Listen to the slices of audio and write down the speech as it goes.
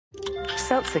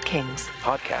Seltzer Kings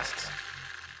podcasts.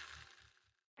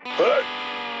 Hey,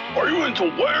 are you into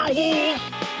werewolves,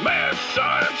 mad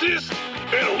scientists,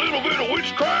 and a little bit of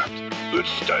witchcraft? Then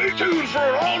stay tuned for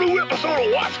an all-new episode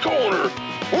of Watts Corner.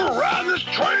 We're riding this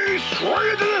train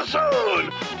straight to the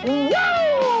sun.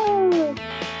 Woo!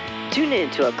 Tune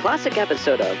in to a classic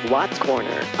episode of Watts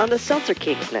Corner on the Seltzer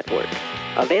Kings Network.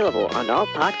 Available on all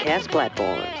podcast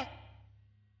platforms.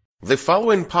 The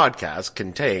following podcast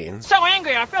contains... So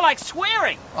angry, I feel like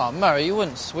swearing. Oh, Murray, you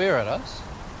wouldn't swear at us.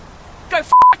 Go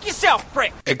f*** yourself,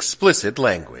 prick. explicit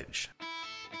language.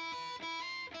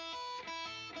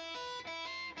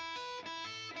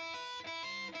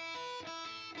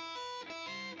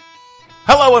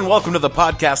 Hello and welcome to the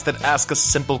podcast that asks a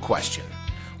simple question.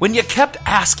 When you kept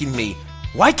asking me,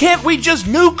 why can't we just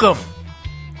nuke them?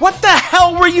 What the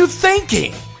hell were you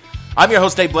thinking? I'm your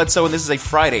host, Dave Bledsoe, and this is a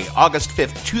Friday, August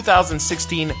 5th,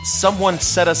 2016, Someone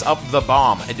Set Us Up the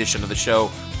Bomb edition of the show,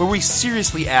 where we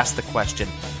seriously ask the question,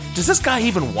 does this guy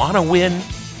even want to win?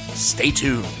 Stay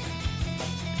tuned.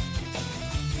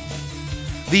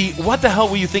 The What the Hell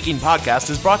Were You Thinking podcast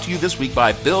is brought to you this week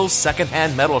by Bill's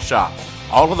Secondhand Metal Shop.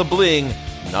 All of the bling,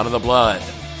 none of the blood.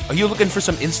 Are you looking for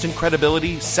some instant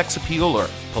credibility, sex appeal, or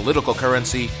political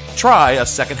currency? Try a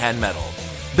secondhand metal.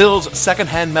 Bill's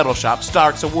Secondhand Metal Shop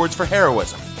starts awards for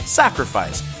heroism,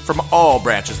 sacrifice from all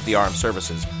branches of the armed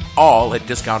services, all at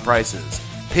discount prices.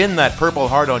 Pin that purple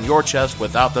heart on your chest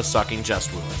without the sucking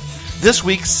chest wound. This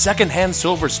week's secondhand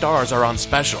silver stars are on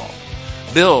special.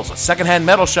 Bill's Secondhand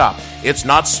Metal Shop. It's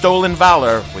not stolen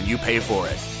valor when you pay for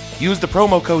it. Use the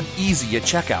promo code EASY at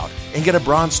checkout and get a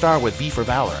bronze star with V for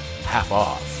Valor, half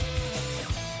off.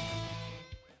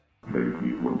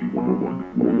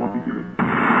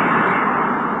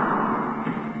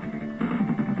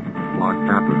 What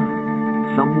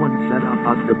happened? Someone set up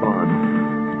us the bomb.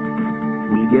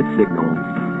 We get signal.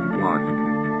 What?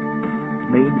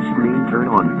 Main screen turn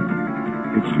on.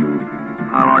 It's you.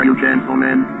 How are you,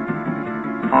 gentlemen?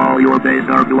 All your days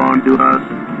are belong to us.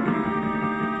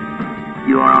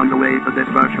 You are on the way to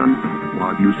destruction.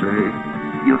 What you say?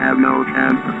 You have no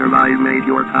chance to survive, mate,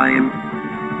 your time.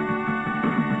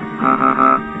 Ha ha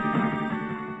ha.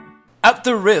 At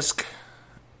the risk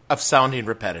of sounding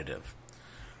repetitive,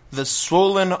 the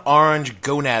swollen orange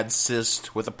gonad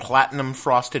cyst with a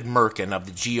platinum-frosted merkin of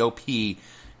the GOP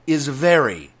is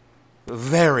very,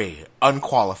 very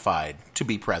unqualified to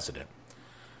be president.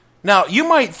 Now, you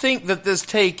might think that this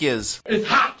take is... It's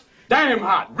hot! Damn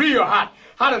hot! Real hot!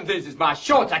 Hot in this is my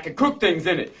shorts. I can cook things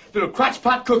in it. Little crotch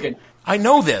pot cooking. I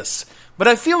know this, but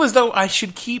I feel as though I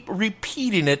should keep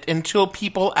repeating it until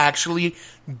people actually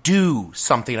do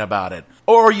something about it.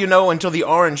 Or, until the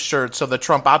orange shirts of the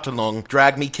Trump-Atalung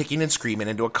drag me kicking and screaming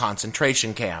into a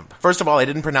concentration camp. First of all, I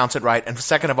didn't pronounce it right, and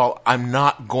second of all, I'm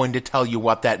not going to tell you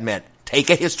what that meant. Take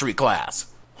a history class.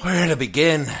 Where to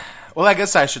begin? Well, I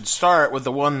guess I should start with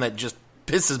the one that just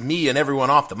pisses me and everyone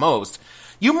off the most.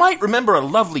 You might remember a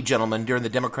lovely gentleman during the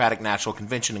Democratic National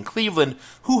Convention in Cleveland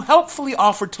who helpfully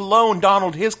offered to loan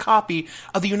Donald his copy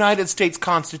of the United States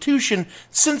Constitution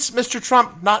since Mr.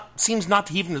 Trump seems not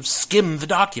to even have skimmed the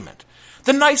document.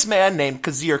 The nice man named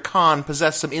Khizr Khan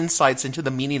possessed some insights into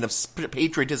the meaning of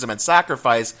patriotism and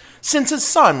sacrifice since his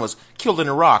son was killed in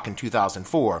Iraq in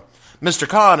 2004. Mr.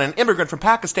 Khan, an immigrant from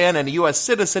Pakistan and a U.S.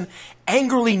 citizen,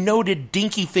 angrily noted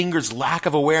Dinky Finger's lack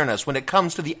of awareness when it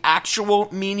comes to the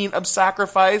actual meaning of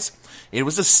sacrifice. It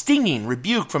was a stinging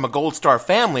rebuke from a Gold Star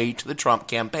family to the Trump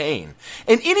campaign.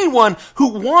 And anyone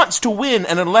who wants to win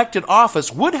an elected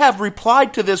office would have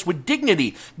replied to this with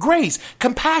dignity, grace,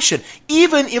 compassion,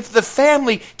 even if the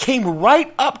family came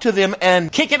right up to them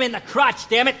and... Kick him in the crotch,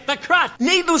 damn it, the crotch!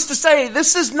 Needless to say,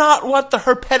 this is not what the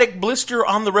herpetic blister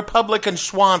on the Republican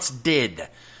schwanz did.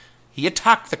 He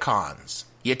attacked the Khans.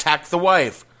 He attacked the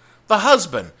wife, the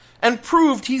husband, and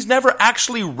proved he's never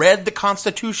actually read the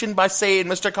Constitution by saying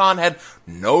Mr. Khan had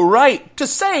no right to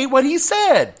say what he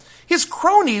said. His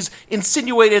cronies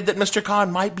insinuated that Mr.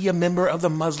 Khan might be a member of the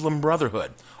Muslim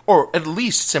Brotherhood, or at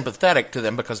least sympathetic to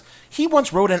them because he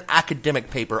once wrote an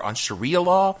academic paper on Sharia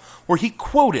law where he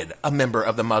quoted a member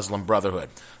of the Muslim Brotherhood.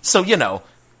 So,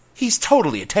 he's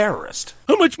totally a terrorist.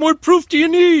 How much more proof do you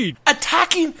need?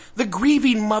 Attacking the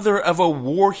grieving mother of a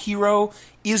war hero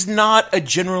is not a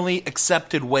generally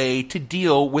accepted way to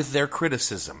deal with their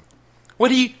criticism.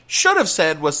 What he should have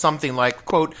said was something like,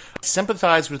 quote, "I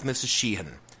sympathize with Mrs.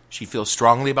 Sheehan. She feels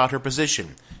strongly about her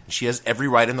position, and she has every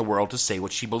right in the world to say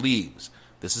what she believes.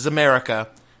 This is America.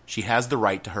 She has the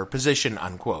right to her position,"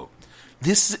 unquote.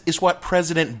 This is what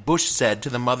President Bush said to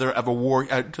the mother of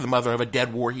a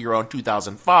dead war hero in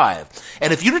 2005.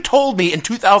 And if you'd have told me in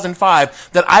 2005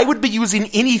 that I would be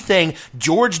using anything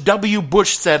George W.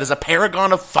 Bush said as a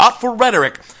paragon of thoughtful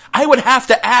rhetoric, I would have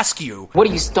to ask you, what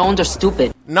are you, stoned or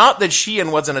stupid? Not that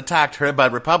Sheehan wasn't attacked her by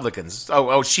Republicans.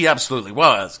 Oh, she absolutely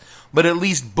was. But at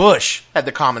least Bush had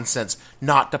the common sense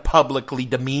not to publicly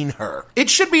demean her. It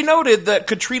should be noted that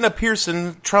Katrina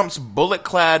Pearson, Trump's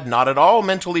bullet-clad, not at all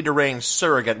mentally deranged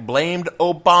surrogate, blamed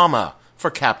Obama for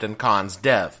Captain Khan's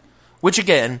death, which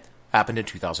again happened in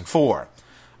 2004.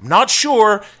 I'm not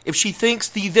sure if she thinks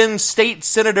the then state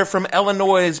senator from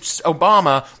Illinois,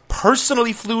 Obama,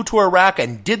 personally flew to Iraq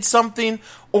and did something,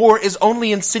 or is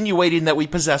only insinuating that we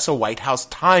possess a White House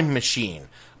time machine.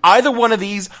 Either one of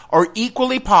these are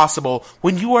equally possible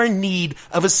when you are in need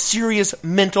of a serious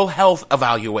mental health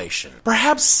evaluation.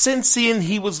 Perhaps sensing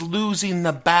he was losing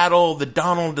the battle, the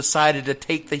Donald decided to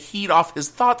take the heat off his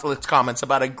thoughtless comments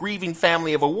about a grieving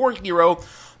family of a war hero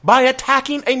by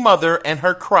attacking a mother and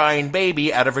her crying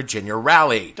baby at a Virginia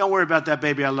rally. Don't worry about that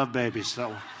baby. I love babies.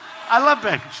 So I love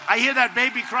babies. I hear that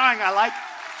baby crying. I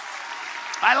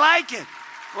like it.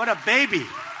 What a baby.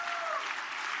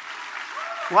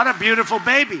 What a beautiful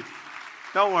baby.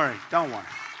 Don't worry.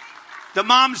 The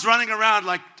mom's running around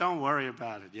like, don't worry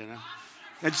about it, you know.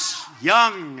 It's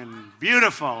young and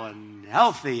beautiful and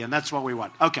healthy, and that's what we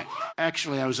want. Okay.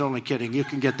 Actually, I was only kidding. You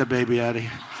can get the baby out of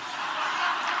here.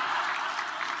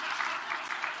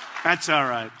 That's all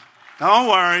right. Don't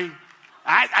worry.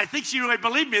 I think she really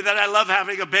believed me that I love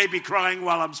having a baby crying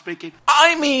while I'm speaking.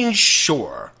 I mean,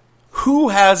 sure. Who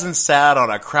hasn't sat on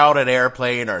a crowded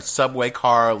airplane or subway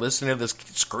car listening to the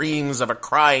screams of a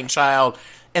crying child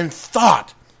and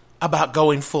thought about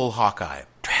going full Hawkeye?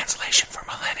 Translation for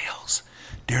millennials.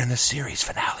 During the series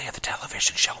finale of the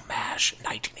television show MASH in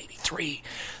 1983,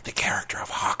 the character of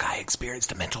Hawkeye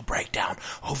experienced a mental breakdown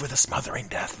over the smothering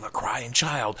death of a crying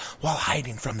child while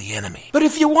hiding from the enemy. But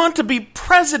if you want to be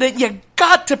president, you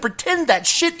got to pretend that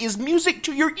shit is music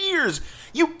to your ears.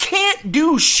 You can't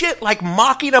do shit like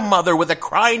mocking a mother with a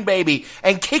crying baby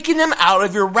and kicking them out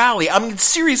of your rally. I mean,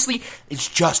 seriously, it's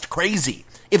just crazy.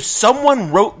 If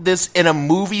someone wrote this in a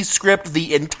movie script,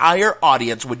 the entire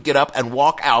audience would get up and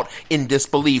walk out in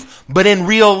disbelief. But in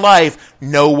real life,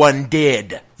 no one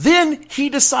did. Then he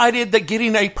decided that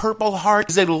getting a Purple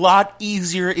Heart is a lot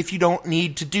easier if you don't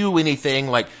need to do anything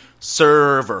like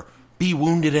serve or be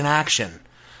wounded in action.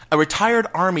 A retired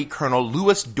Army Colonel,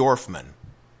 Louis Dorfman,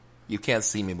 you can't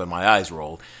see me but my eyes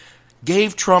rolled,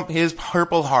 gave Trump his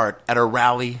Purple Heart at a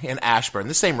rally in Ashburn,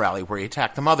 the same rally where he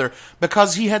attacked the mother,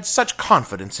 because he had such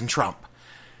confidence in Trump.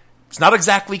 It's not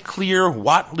exactly clear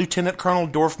what Lieutenant Colonel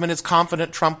Dorfman is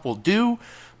confident Trump will do,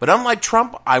 but unlike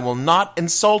Trump, I will not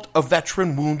insult a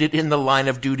veteran wounded in the line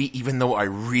of duty, even though I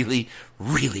really,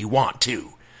 really want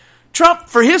to. Trump,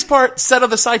 for his part, said of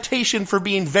the citation for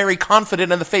being very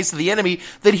confident in the face of the enemy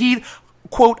that he'd,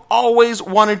 quote, always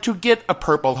wanted to get a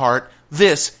Purple Heart.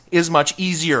 This is much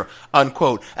easier,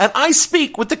 unquote. And I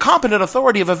speak with the competent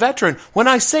authority of a veteran when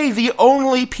I say the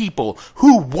only people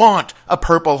who want a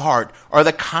Purple Heart are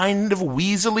the kind of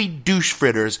weaselly douche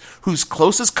fritters whose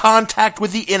closest contact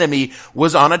with the enemy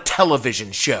was on a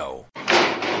television show.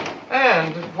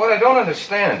 And what I don't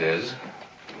understand is,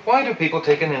 why do people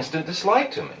take an instant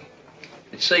dislike to me?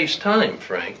 It saves time,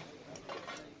 Frank.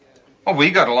 Well,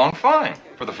 we got along fine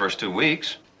for the first 2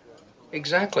 weeks.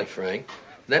 Exactly, Frank.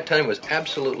 That time was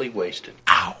absolutely wasted.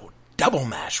 Ow, double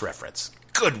MASH reference.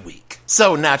 Good week.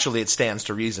 So naturally it stands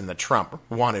to reason that Trump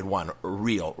wanted one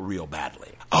real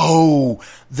badly. Oh,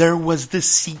 there was the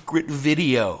secret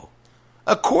video.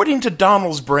 According to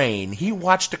Donald's brain, he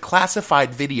watched a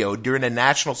classified video during a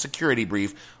national security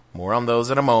brief, more on those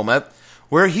in a moment,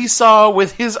 where he saw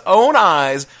with his own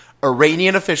eyes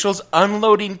Iranian officials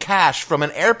unloading cash from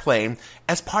an airplane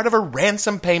as part of a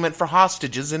ransom payment for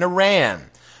hostages in Iran.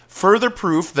 Further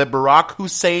proof that Barack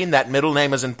Hussein, that middle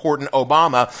name is important,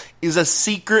 Obama, is a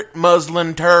secret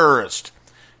Muslim terrorist.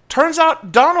 Turns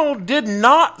out Donald did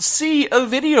not see a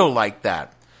video like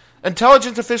that.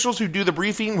 Intelligence officials who do the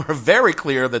briefing were very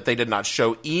clear that they did not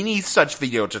show any such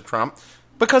video to Trump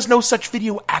because no such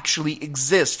video actually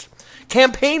exists.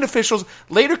 Campaign officials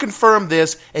later confirmed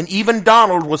this, and even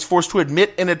Donald was forced to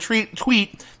admit in a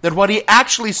tweet that what he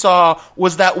actually saw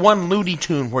was that one Looney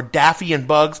Tune where Daffy and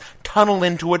Bugs tunnel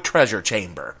into a treasure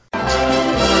chamber. I'm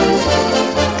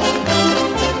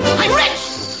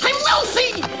rich! I'm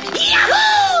wealthy!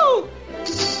 Yahoo!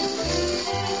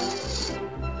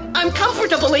 I'm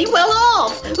comfortably well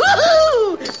off!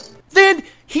 Woohoo! Then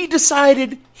he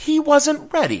decided he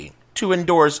wasn't ready to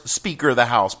endorse Speaker of the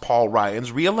House Paul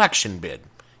Ryan's re-election bid.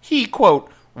 He,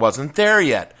 quote, wasn't there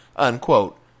yet,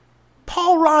 unquote.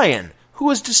 Paul Ryan, who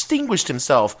has distinguished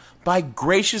himself by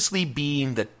graciously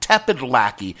being the tepid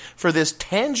lackey for this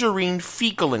tangerine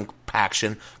fecal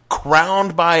impaction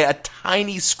crowned by a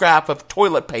tiny scrap of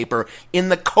toilet paper in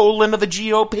the colon of the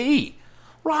GOP.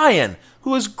 Ryan,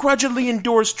 who has grudgingly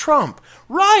endorsed Trump.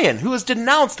 Ryan, who has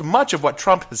denounced much of what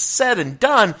Trump has said and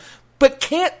done, but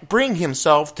can't bring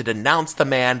himself to denounce the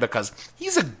man because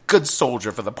he's a good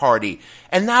soldier for the party,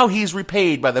 and now he's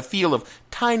repaid by the feel of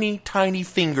tiny, tiny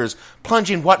fingers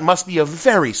plunging what must be a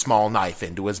very small knife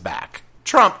into his back.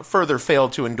 Trump further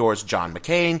failed to endorse John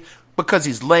McCain because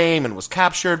he's lame and was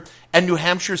captured, and New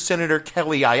Hampshire Senator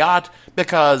Kelly Ayotte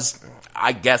because,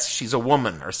 I guess, she's a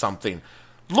woman or something.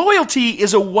 Loyalty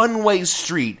is a one-way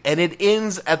street, and it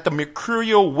ends at the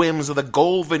mercurial whims of the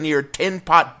gold-veneered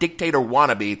tin-pot dictator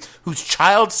wannabe whose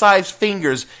child-sized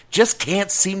fingers just can't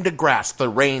seem to grasp the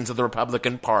reins of the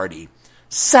Republican Party.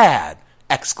 Sad!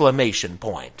 Exclamation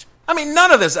point. I mean,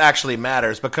 none of this actually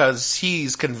matters because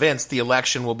he's convinced the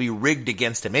election will be rigged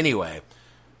against him anyway.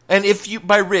 And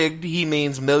by rigged, he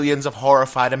means millions of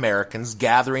horrified Americans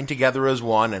gathering together as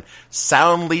one and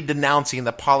soundly denouncing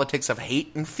the politics of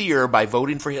hate and fear by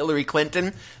voting for Hillary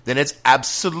Clinton, then it's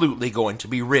absolutely going to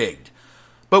be rigged.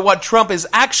 But what Trump is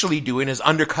actually doing is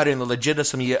undercutting the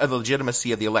legitimacy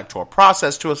of the electoral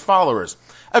process to his followers,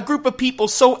 a group of people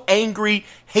so angry,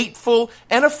 hateful,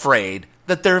 and afraid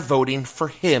that they're voting for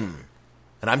him.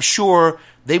 And I'm sure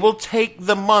they will take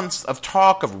the months of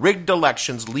talk of rigged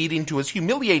elections leading to his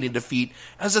humiliating defeat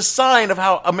as a sign of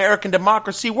how American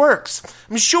democracy works.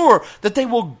 I'm sure that they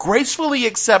will gracefully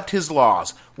accept his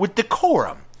laws with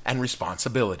decorum and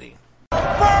responsibility.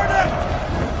 Burn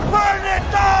it! Burn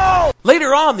it down!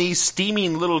 Later on, the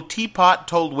steaming little teapot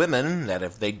told women that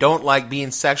if they don't like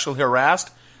being sexually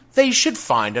harassed, they should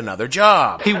find another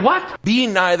job. He what?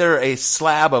 Being neither a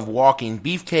slab of walking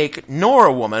beefcake nor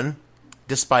a woman,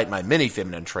 despite my many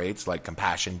feminine traits like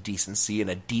compassion, decency, and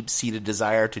a deep-seated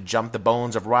desire to jump the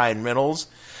bones of Ryan Reynolds,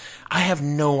 I have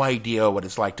no idea what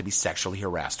it's like to be sexually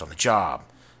harassed on the job.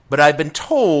 But I've been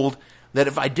told that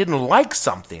if I didn't like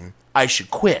something, I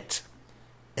should quit.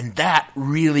 And that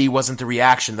really wasn't the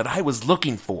reaction that I was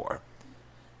looking for.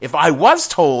 If I was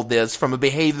told this from a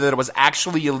behavior that was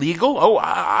actually illegal,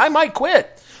 I might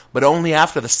quit. But only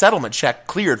after the settlement check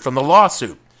cleared from the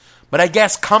lawsuit. But I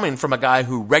guess coming from a guy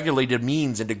who regularly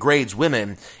demeans and degrades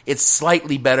women, it's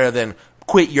slightly better than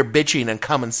quit your bitching and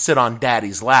come and sit on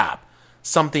daddy's lap.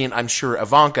 Something I'm sure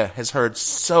Ivanka has heard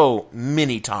so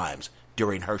many times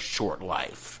during her short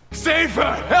life. Save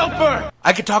her! Help her!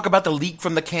 I could talk about the leak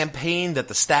from the campaign that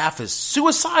the staff is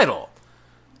suicidal.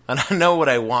 And I know what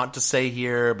I want to say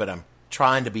here, but I'm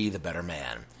trying to be the better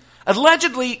man.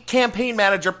 Allegedly, campaign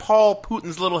manager Paul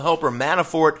Putin's little helper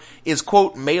Manafort is,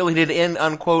 quote, mailing it in,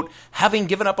 unquote, having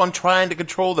given up on trying to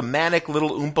control the manic little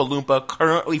Oompa Loompa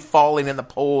currently falling in the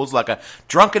polls like a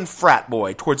drunken frat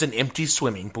boy towards an empty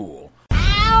swimming pool.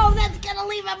 Ow, that's gonna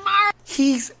leave a mark!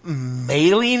 He's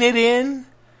mailing it in?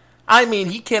 I mean,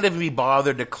 he can't even be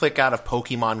bothered to click out of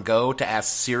Pokemon Go to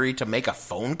ask Siri to make a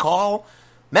phone call?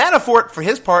 Manafort, for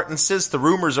his part, insists the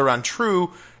rumors are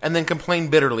untrue and then complain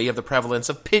bitterly of the prevalence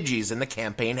of Pidgeys in the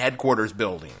campaign headquarters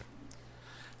building.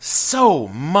 So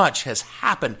much has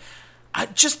happened.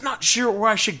 I'm just not sure where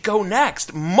I should go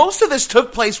next. Most of this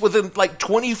took place within like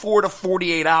 24 to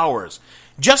 48 hours.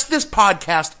 Just this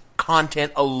podcast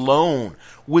content alone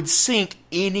would sink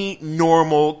any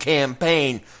normal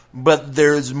campaign, but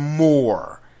there's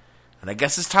more. And I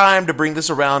guess it's time to bring this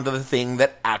around to the thing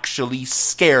that actually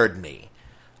scared me.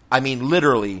 I mean,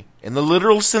 literally, in the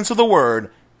literal sense of the word,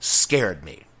 scared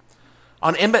me.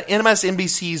 On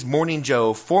MSNBC's Morning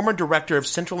Joe, former director of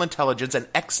Central Intelligence and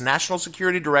ex-National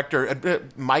Security Director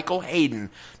Michael Hayden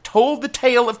told the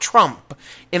tale of Trump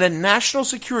in a national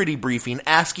security briefing,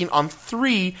 asking on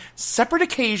 3 separate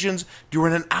occasions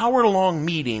during an hour-long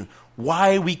meeting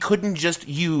why we couldn't just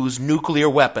use nuclear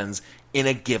weapons in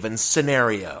a given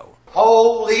scenario.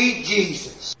 Holy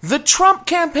Jesus. The Trump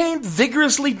campaign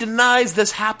vigorously denies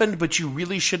this happened, but you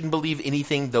really shouldn't believe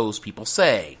anything those people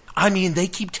say. I mean, they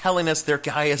keep telling us their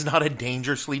guy is not a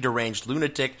dangerously deranged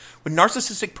lunatic with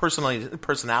narcissistic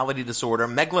personality disorder,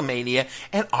 megalomania,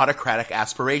 and autocratic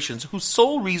aspirations, whose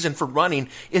sole reason for running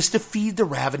is to feed the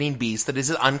ravening beast that is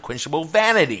his unquenchable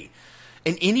vanity.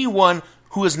 And anyone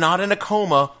who is not in a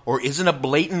coma or isn't a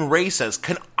blatant racist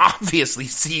can obviously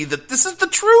see that this is the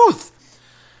truth.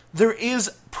 there is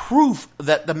proof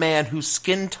that the man whose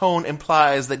skin tone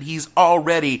implies that he's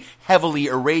already heavily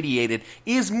irradiated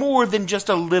is more than just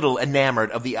a little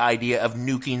enamored of the idea of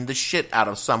nuking the shit out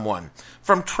of someone.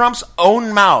 From Trump's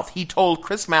own mouth, he told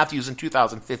Chris Matthews in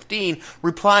 2015,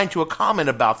 replying to a comment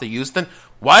about the use, then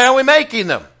why are we making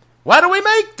them? Why do we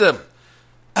make them?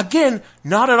 Again,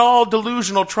 not at all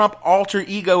delusional Trump alter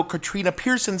ego Katrina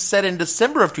Pearson said in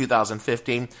December of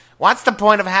 2015, what's the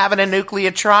point of having a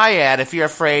nuclear triad if you're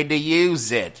afraid to use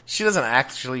it? She doesn't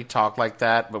actually talk like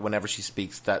that, but whenever she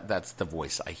speaks, that's the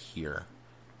voice I hear.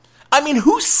 I mean,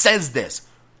 who says this?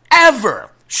 Ever?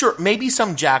 Sure, maybe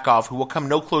some jackoff who will come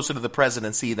no closer to the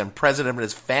presidency than president of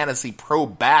his fantasy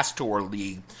pro-Bass Tour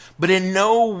league. But in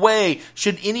no way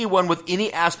should anyone with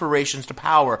any aspirations to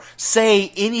power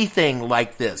say anything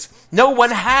like this. No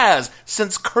one has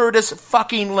since Curtis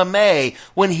fucking LeMay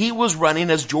when he was running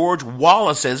as George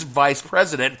Wallace's vice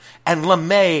president, and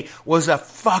LeMay was a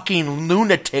fucking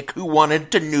lunatic who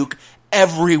wanted to nuke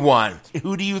everyone.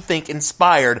 Who do you think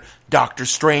inspired Dr.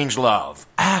 Strangelove?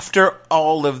 After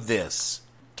all of this,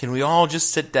 can we all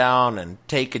just sit down and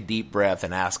take a deep breath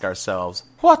and ask ourselves,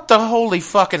 what the holy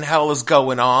fucking hell is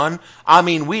going on? I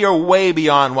mean, we are way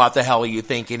beyond what the hell are you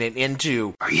thinking it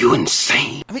into. Are you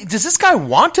insane? I mean, does this guy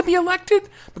want to be elected?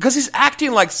 Because he's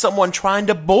acting like someone trying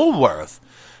to Bullworth.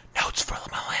 Notes for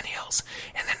the millennials.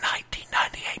 In the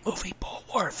 1998 movie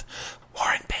Bullworth,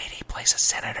 Warren Beatty plays a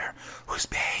senator whose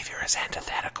behavior is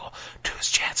antithetical to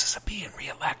his chances of being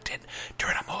reelected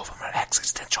during a moment of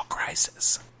existential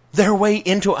crisis. Their way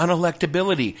into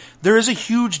unelectability. There is a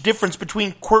huge difference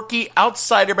between quirky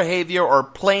outsider behavior or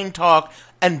plain talk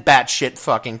and batshit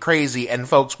fucking crazy. And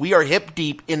folks, we are hip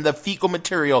deep in the fecal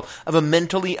material of a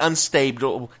mentally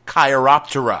unstable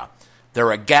chiroptera. There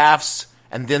are gaffes,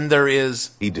 and then there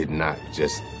is... He did not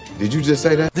just... Did you just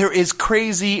say that? There is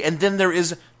crazy, and then there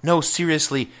is... No,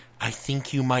 seriously, I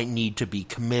think you might need to be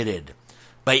committed.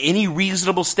 By any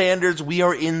reasonable standards, we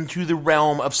are into the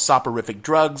realm of soporific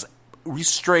drugs,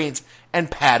 restraints, and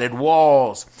padded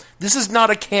walls. This is not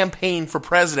a campaign for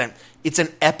president. It's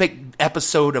an epic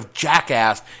episode of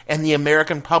Jackass, and the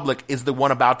American public is the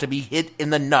one about to be hit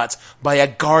in the nuts by a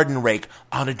garden rake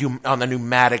on a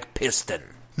pneumatic piston.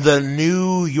 The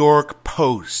New York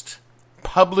Post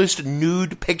published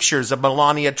nude pictures of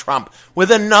Melania Trump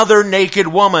with another naked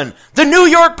woman. The New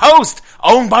York Post,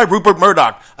 owned by Rupert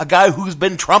Murdoch, a guy who's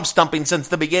been Trump stumping since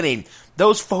the beginning.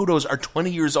 Those photos are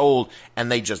 20 years old,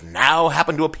 and they just now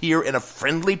happen to appear in a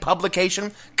friendly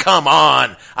publication? Come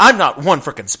on! I'm not one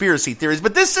for conspiracy theories,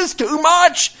 but this is too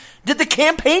much! Did the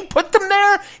campaign put them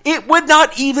there? It would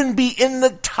not even be in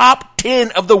the top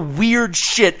 10 of the weird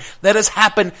shit that has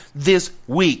happened this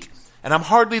week. And I'm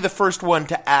hardly the first one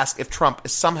to ask if Trump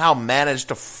has somehow managed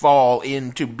to fall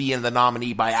into being the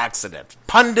nominee by accident.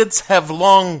 Pundits have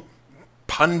long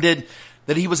punded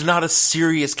that he was not a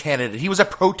serious candidate. He was a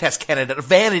protest candidate, a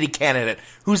vanity candidate,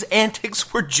 whose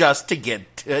antics were just to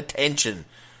get attention.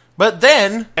 But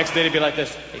then... Next day to be like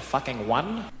this, they fucking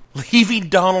won? Leaving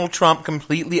Donald Trump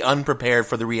completely unprepared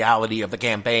for the reality of the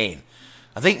campaign.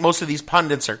 I think most of these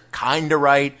pundits are kinda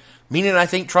right, meaning I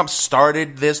think Trump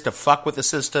started this to fuck with the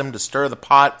system, to stir the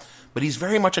pot, but he's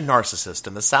very much a narcissist,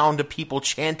 and the sound of people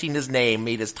chanting his name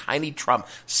made his tiny Trump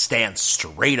stand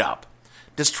straight up.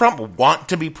 Does Trump want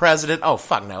to be president? Oh,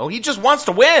 fuck no. He just wants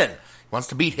to win. He wants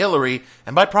to beat Hillary,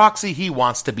 and by proxy, he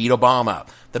wants to beat Obama,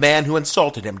 the man who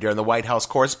insulted him during the White House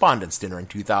Correspondents' Dinner in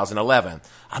 2011.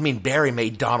 I mean, Barry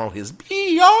made Donald his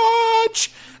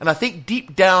biatch, and I think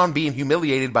deep down being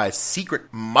humiliated by a secret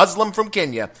Muslim from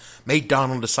Kenya made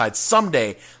Donald decide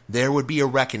someday there would be a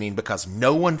reckoning because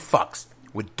no one fucks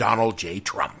with Donald J.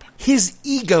 Trump. His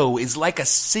ego is like a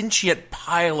sentient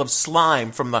pile of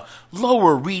slime from the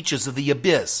lower reaches of the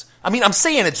abyss. I mean, I'm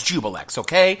saying it's Jubilex,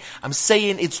 okay? I'm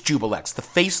saying it's Jubilex, the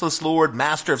faceless lord,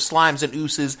 master of slimes and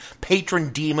oozes, patron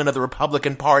demon of the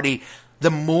Republican Party. The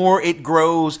more it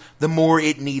grows, the more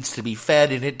it needs to be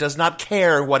fed, and it does not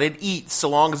care what it eats so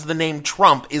long as the name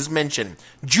Trump is mentioned.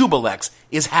 Jubilex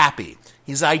is happy.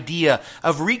 His idea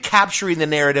of recapturing the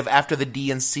narrative after the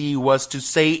DNC was to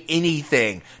say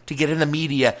anything to get in the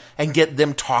media and get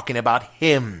them talking about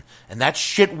him. And that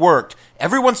shit worked.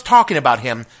 Everyone's talking about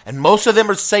him, and most of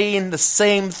them are saying the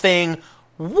same thing.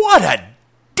 What a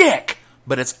dick!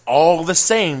 But it's all the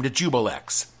same to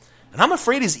Jubilex. And I'm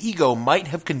afraid his ego might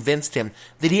have convinced him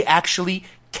that he actually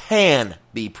can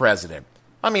be president.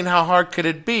 I mean, how hard could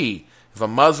it be? If a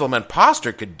Muslim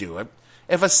imposter could do it,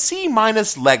 if a C-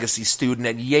 legacy student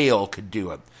at Yale could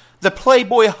do it, The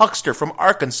Playboy huckster from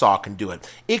Arkansas can do it.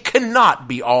 It cannot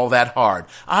be all that hard.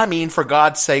 I mean, for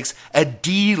God's sakes, a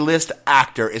D-list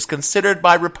actor is considered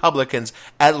by Republicans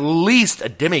at least a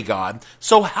demigod,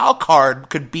 so how hard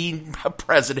could being a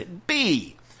president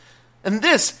be? And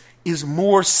this is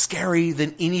more scary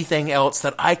than anything else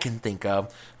that I can think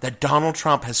of, that Donald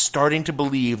Trump is starting to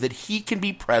believe that he can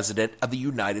be president of the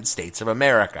United States of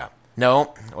America.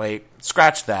 No, wait,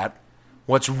 scratch that.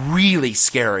 What's really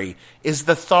scary is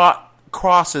the thought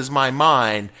crosses my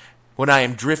mind when I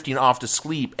am drifting off to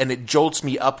sleep and it jolts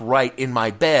me upright in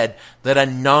my bed that a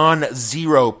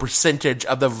non-zero percentage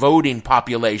of the voting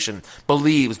population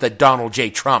believes that Donald J.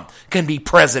 Trump can be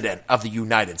president of the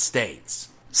United States.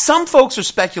 Some folks are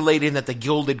speculating that the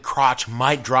Gilded Crotch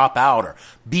might drop out or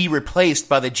be replaced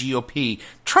by the GOP.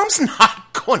 Trump's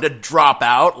not going to drop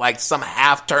out like some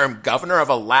half-term governor of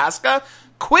Alaska.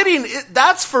 Quitting,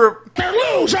 that's for a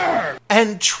loser!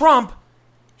 And Trump,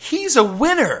 he's a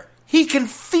winner. He can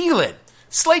feel it.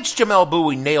 Slate's Jamel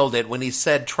Bowie nailed it when he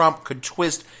said Trump could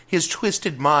twist his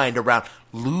twisted mind around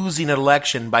losing an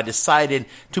election by deciding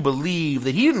to believe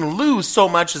that he didn't lose so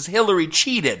much as Hillary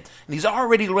cheated, and he's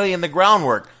already laying the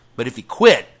groundwork. But if he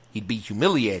quit, he'd be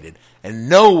humiliated, and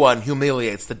no one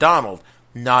humiliates the Donald,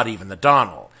 not even the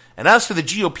Donald. And as for the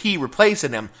GOP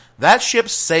replacing him, that ship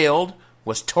sailed,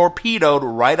 was torpedoed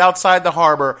right outside the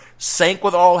harbor, sank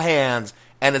with all hands,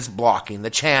 and is blocking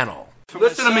the channel.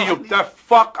 Listen to me, you deaf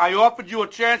fuck. I offered you a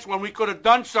chance when we could have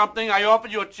done something. I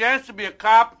offered you a chance to be a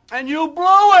cop, and you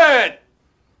blew it.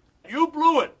 You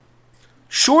blew it.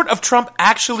 Short of Trump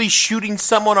actually shooting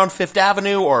someone on Fifth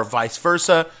Avenue or vice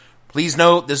versa, please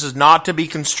note this is not to be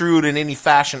construed in any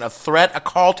fashion a threat, a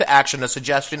call to action, a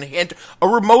suggestion, a hint, a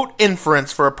remote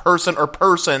inference for a person or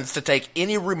persons to take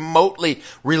any remotely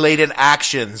related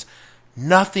actions.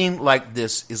 Nothing like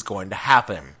this is going to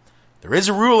happen. There is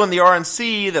a rule in the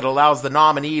RNC that allows the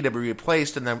nominee to be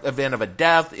replaced in the event of a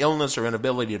death, illness, or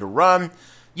inability to run.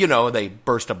 You know, they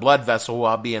burst a blood vessel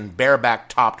while being bareback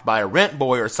topped by a rent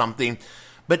boy or something,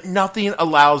 but nothing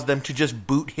allows them to just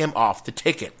boot him off the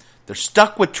ticket. They're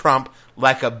stuck with Trump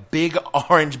like a big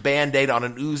orange Band-Aid on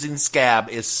an oozing scab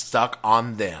is stuck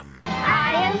on them.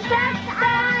 I am stuck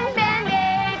on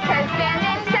Band-Aid, 'cause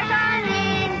Band-Aid's stuck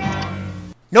on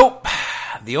me. Nope.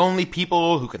 The only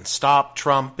people who can stop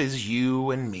Trump is you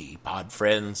and me, pod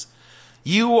friends.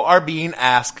 You are being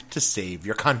asked to save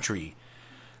your country.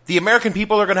 The American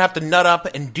people are going to have to nut up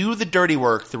and do the dirty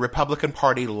work the Republican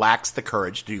Party lacks the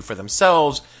courage to do for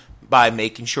themselves by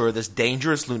making sure this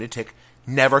dangerous lunatic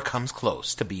never comes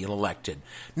close to being elected.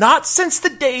 Not since the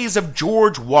days of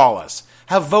George Wallace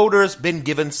have voters been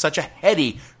given such a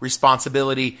heady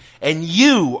responsibility, and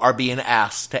you are being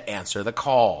asked to answer the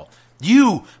call.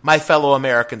 You, my fellow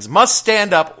Americans, must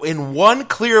stand up in one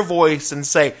clear voice and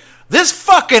say, this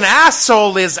fucking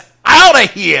asshole is out of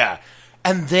here,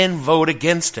 and then vote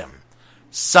against him.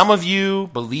 Some of you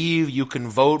believe you can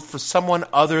vote for someone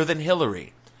other than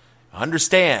Hillary. I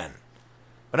understand.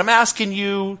 But I'm asking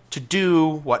you to do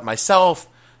what myself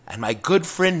and my good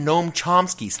friend Noam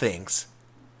Chomsky thinks.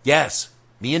 Yes,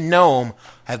 me and Noam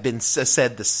have been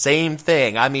said the same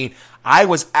thing. I mean, I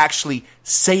was actually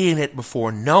saying it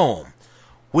before Noam.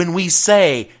 When we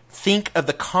say, think of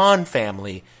the Khan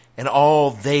family and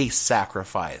all they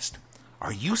sacrificed.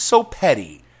 Are you so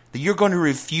petty that you're going to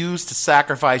refuse to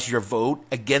sacrifice your vote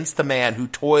against the man who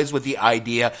toys with the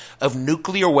idea of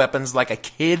nuclear weapons like a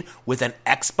kid with an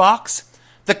Xbox?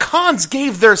 The Khans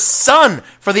gave their son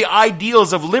for the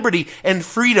ideals of liberty and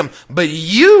freedom, but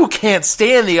you can't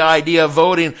stand the idea of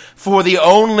voting for the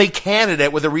only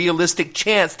candidate with a realistic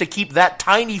chance to keep that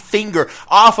tiny finger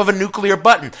off of a nuclear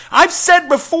button. I've said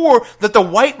before that the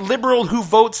white liberal who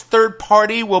votes third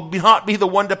party will not be the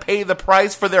one to pay the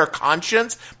price for their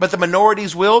conscience, but the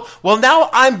minorities will. Well,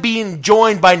 now I'm being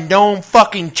joined by Noam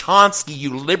fucking Chomsky,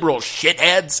 you liberal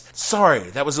shitheads. Sorry,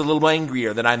 that was a little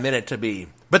angrier than I meant it to be.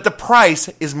 But the price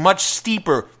is much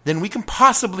steeper than we can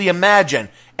possibly imagine,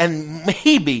 and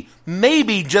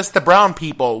maybe just the brown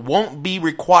people won't be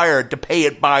required to pay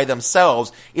it by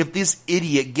themselves if this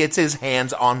idiot gets his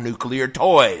hands on nuclear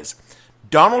toys.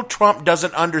 Donald Trump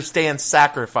doesn't understand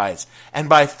sacrifice, and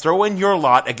by throwing your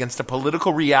lot against the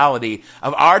political reality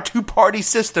of our two-party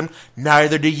system,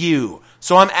 neither do you.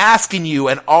 So I'm asking you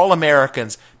and all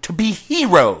Americans to be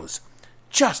heroes,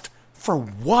 just for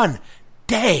one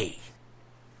day.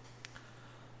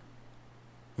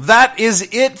 That is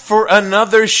it for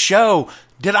another show.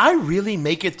 Did I really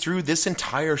make it through this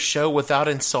entire show without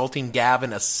insulting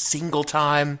Gavin a single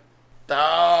time?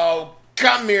 Oh,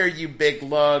 come here, you big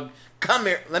lug. Come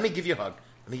here. Let me give you a hug.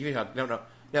 Let me give you a hug.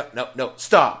 No.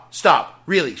 Stop.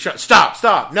 Really.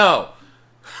 Stop. No.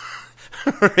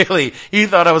 Really? He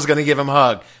thought I was going to give him a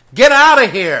hug. Get out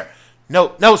of here!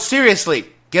 No, seriously,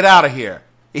 get out of here.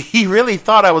 He really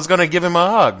thought I was going to give him a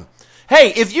hug.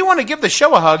 Hey, if you want to give the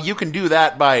show a hug, you can do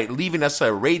that by leaving us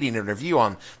a rating and review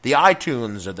on the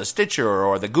iTunes or the Stitcher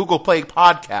or the Google Play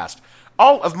podcast.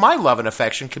 All of my love and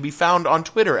affection can be found on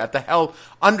Twitter at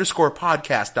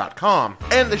thehell_podcast.com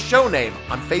and the show name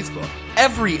on Facebook.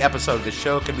 Every episode of the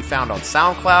show can be found on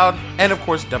SoundCloud and, of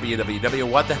course,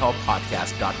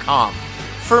 www.whatthehellpodcast.com.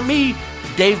 For me,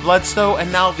 Dave Bledsoe,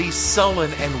 and now the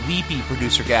sullen and weepy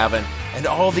producer Gavin, and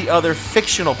all the other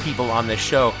fictional people on this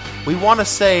show, we want to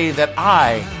say that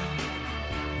I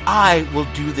will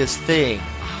do this thing,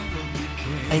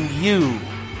 and you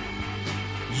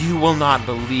will not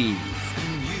believe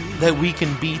that we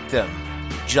can beat them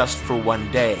just for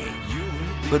one day.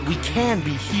 But we can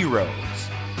be heroes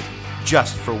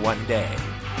just for one day.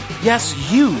 Yes,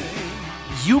 you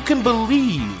can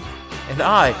believe, and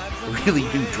I really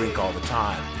do drink all the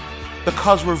time,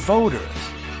 because we're voters.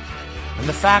 And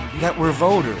the fact that we're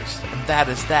voters, and that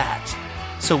is that,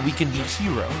 so we can be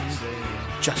heroes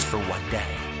just for one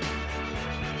day.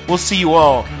 We'll see you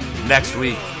all next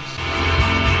week.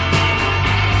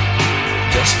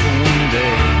 Just for one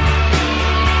day.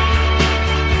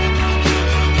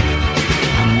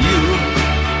 And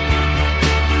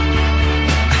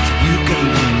you can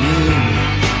renew.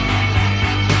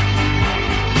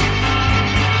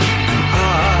 And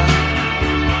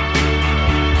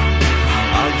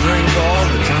I'll drink all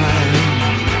the time.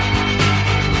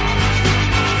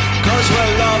 'Cause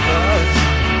we're lovers.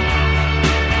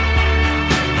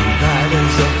 That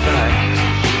is a fact.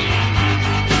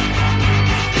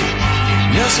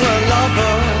 Yes, we're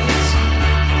lovers.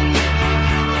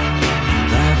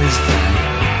 That is that.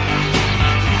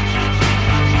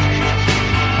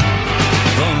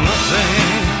 Though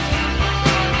nothing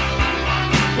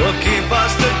will keep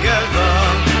us together,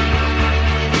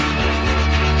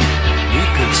 we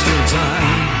could still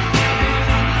die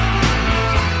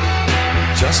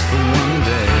just for one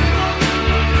day.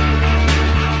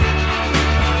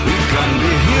 We can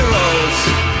be heroes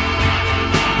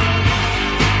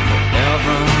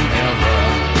forever and ever.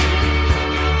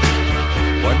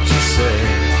 What you say?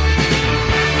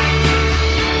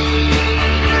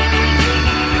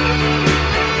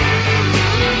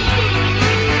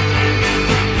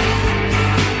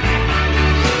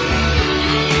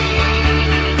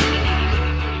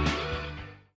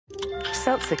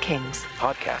 Seltzer Kings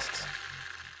Podcasts.